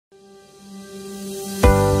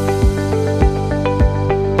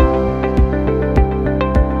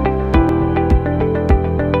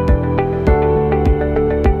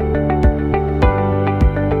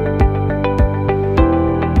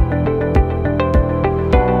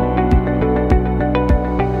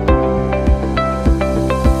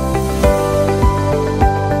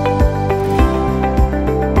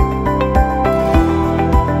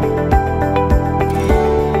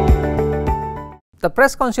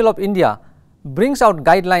Press Council of India brings out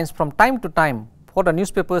guidelines from time to time for the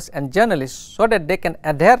newspapers and journalists so that they can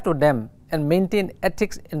adhere to them and maintain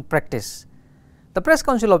ethics in practice. The Press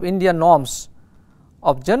Council of India norms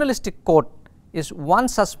of journalistic code is one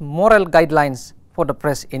such moral guidelines for the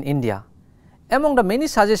press in India. Among the many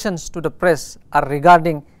suggestions to the press are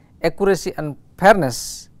regarding accuracy and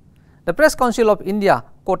fairness. The Press Council of India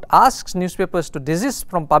Code asks newspapers to desist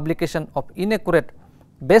from publication of inaccurate,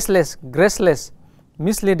 baseless, graceless,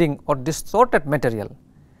 misleading or distorted material.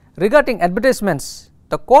 Regarding advertisements,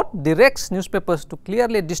 the Code directs newspapers to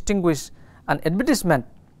clearly distinguish an advertisement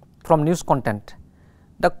from news content.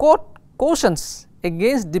 The Code cautions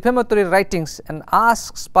against defamatory writings and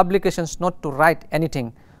asks publications not to write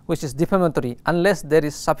anything which is defamatory unless there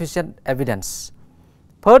is sufficient evidence.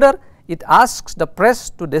 Further, it asks the press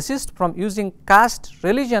to desist from using caste,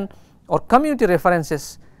 religion or community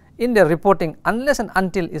references in their reporting unless and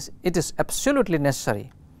until it is absolutely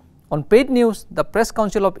necessary. On paid news, the Press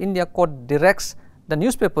Council of India Code directs the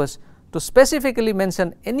newspapers to specifically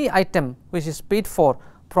mention any item which is paid for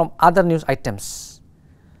from other news items.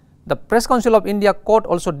 The Press Council of India Code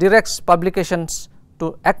also directs publications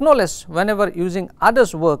to acknowledge whenever using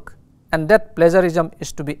others' work and that plagiarism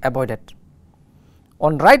is to be avoided.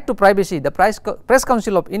 On right to privacy, the Press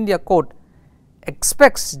Council of India Code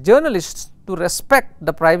expects journalists to respect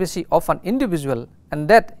the privacy of an individual and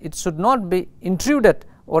that it should not be intruded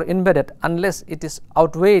or invaded unless it is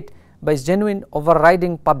outweighed by genuine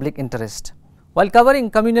overriding public interest. While covering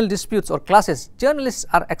communal disputes or clashes, journalists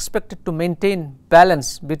are expected to maintain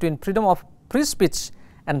balance between freedom of free speech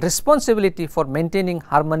and responsibility for maintaining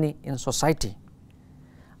harmony in society.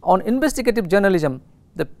 On investigative journalism,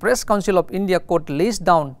 the Press Council of India Code lays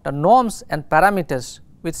down the norms and parameters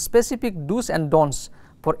with specific do's and don'ts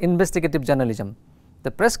for investigative journalism.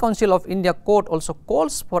 The Press Council of India Code also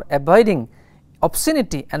calls for avoiding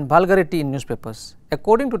obscenity and vulgarity in newspapers.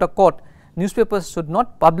 According to the Code, newspapers should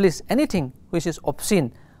not publish anything which is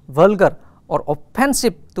obscene, vulgar or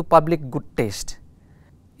offensive to public good taste.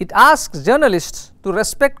 It asks journalists to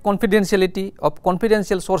respect confidentiality of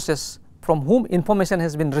confidential sources from whom information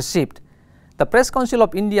has been received. The Press Council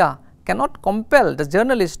of India cannot compel the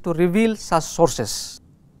journalist to reveal such sources.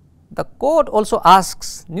 The Code also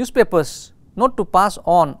asks newspapers not to pass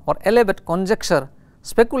on or elevate conjecture,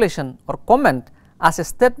 speculation or comment as a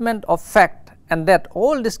statement of fact and that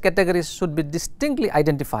all these categories should be distinctly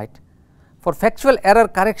identified. For factual error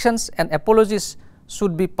corrections and apologies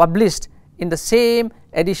should be published in the same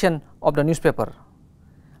edition of the newspaper.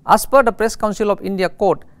 As per the Press Council of India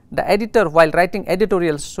Code, the editor while writing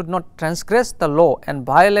editorials should not transgress the law and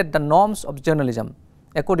violate the norms of journalism.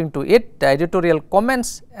 According to it, the editorial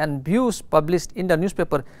comments and views published in the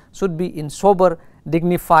newspaper should be in sober,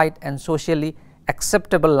 dignified and socially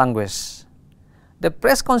acceptable language. The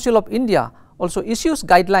Press Council of India also issues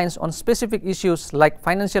guidelines on specific issues like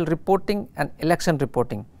financial reporting and election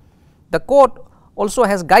reporting. The Code also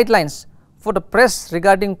has guidelines for the press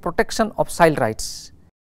regarding protection of child rights.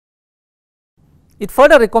 It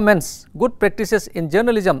further recommends good practices in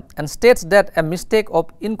journalism and states that a mistake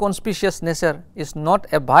of inconspicuous nature is not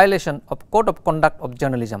a violation of Code of Conduct of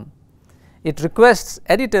Journalism. It requests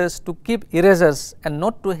editors to keep erasers and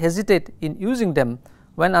not to hesitate in using them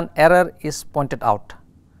when an error is pointed out.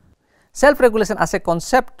 Self-regulation as a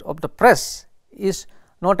concept of the press is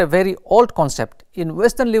not a very old concept. In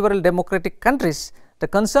Western liberal democratic countries, the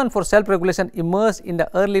concern for self-regulation emerged in the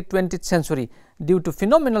early 20th century due to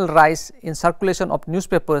phenomenal rise in circulation of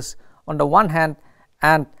newspapers on the one hand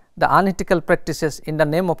and the unethical practices in the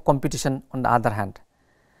name of competition on the other hand.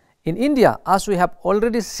 In India, as we have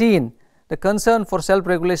already seen, the concern for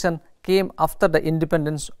self-regulation came after the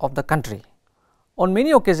independence of the country. On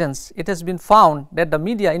many occasions, it has been found that the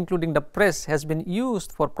media, including the press, has been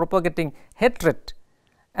used for propagating hatred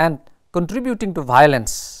and contributing to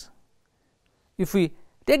violence. If we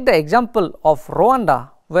take the example of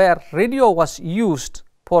Rwanda, where radio was used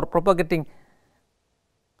for propagating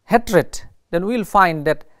hatred, then we will find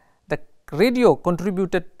that the radio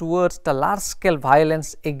contributed towards the large-scale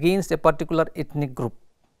violence against a particular ethnic group.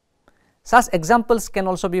 Such examples can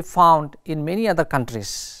also be found in many other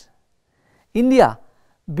countries. India,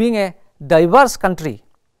 being a diverse country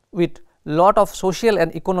with lot of social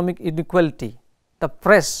and economic inequality, the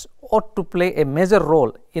press ought to play a major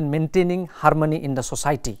role in maintaining harmony in the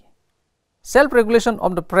society. Self-regulation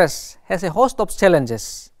of the press has a host of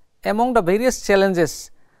challenges. Among the various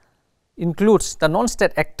challenges includes the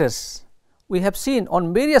non-state actors. We have seen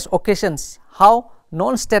on various occasions how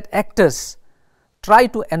non-state actors try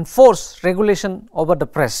to enforce regulation over the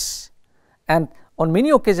press, and on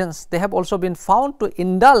many occasions they have also been found to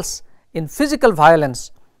indulge in physical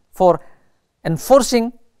violence for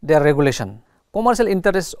enforcing their regulation. Commercial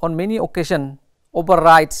interests on many occasions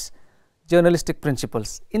overrides journalistic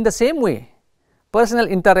principles. In the same way, personal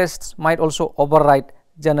interests might also override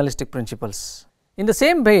journalistic principles. In the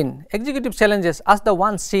same vein, executive challenges as the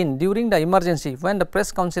ones seen during the emergency when the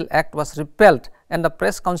Press Council Act was repealed and the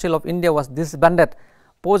Press Council of India was disbanded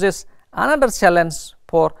poses another challenge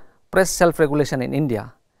for press self-regulation in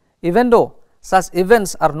India. Even though such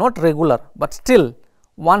events are not regular, but still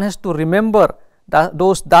one has to remember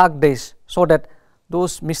those dark days so that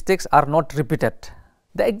those mistakes are not repeated.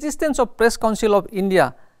 The existence of Press Council of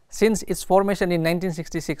India since its formation in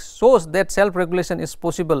 1966 shows that self-regulation is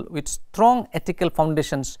possible with strong ethical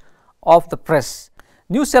foundations of the press.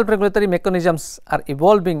 New self-regulatory mechanisms are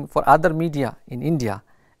evolving for other media in India,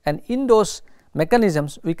 and in those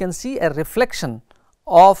mechanisms we can see a reflection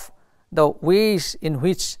of the ways in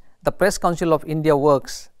which the Press Council of India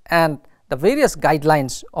works and the various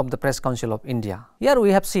guidelines of the Press Council of India. Here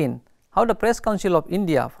we have seen how the Press Council of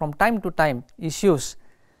India from time to time issues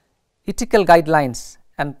ethical guidelines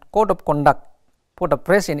and code of conduct for the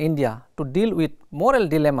press in India to deal with moral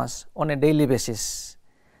dilemmas on a daily basis.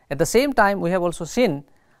 At the same time, we have also seen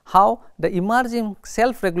how the emerging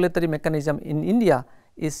self-regulatory mechanism in India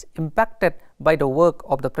is impacted by the work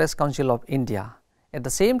of the Press Council of India. At the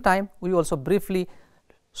same time, we also briefly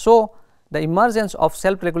saw the emergence of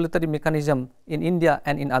self-regulatory mechanism in India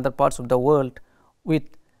and in other parts of the world with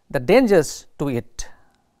the dangers to it.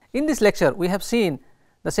 In this lecture, we have seen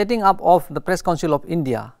the setting up of the Press Council of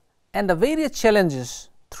India and the various challenges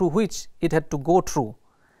through which it had to go through.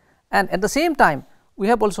 And at the same time, we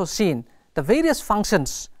have also seen the various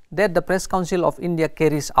functions that the Press Council of India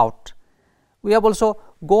carries out. We have also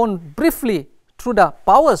gone briefly through the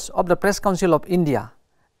powers of the Press Council of India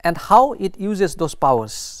and how it uses those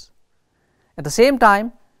powers. At the same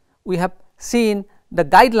time, we have seen the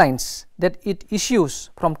guidelines that it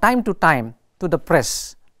issues from time to time to the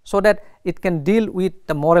press so that it can deal with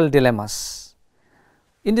the moral dilemmas.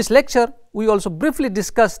 In this lecture, we also briefly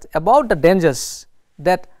discussed about the dangers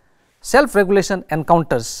that self-regulation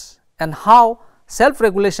encounters and how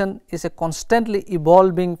self-regulation is a constantly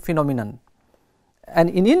evolving phenomenon. And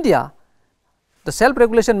in India, the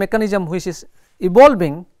self-regulation mechanism which is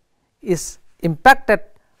evolving is impacted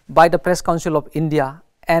by the Press Council of India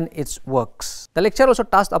and its works. The lecture also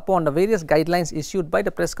touched upon the various guidelines issued by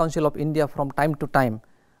the Press Council of India from time to time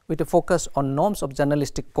with a focus on norms of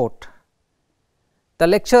journalistic code. The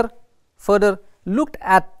lecture further looked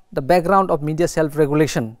at the background of media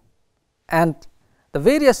self-regulation and the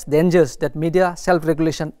various dangers that media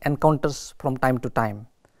self-regulation encounters from time to time.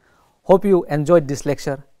 Hope you enjoyed this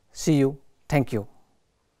lecture. See you. Thank you.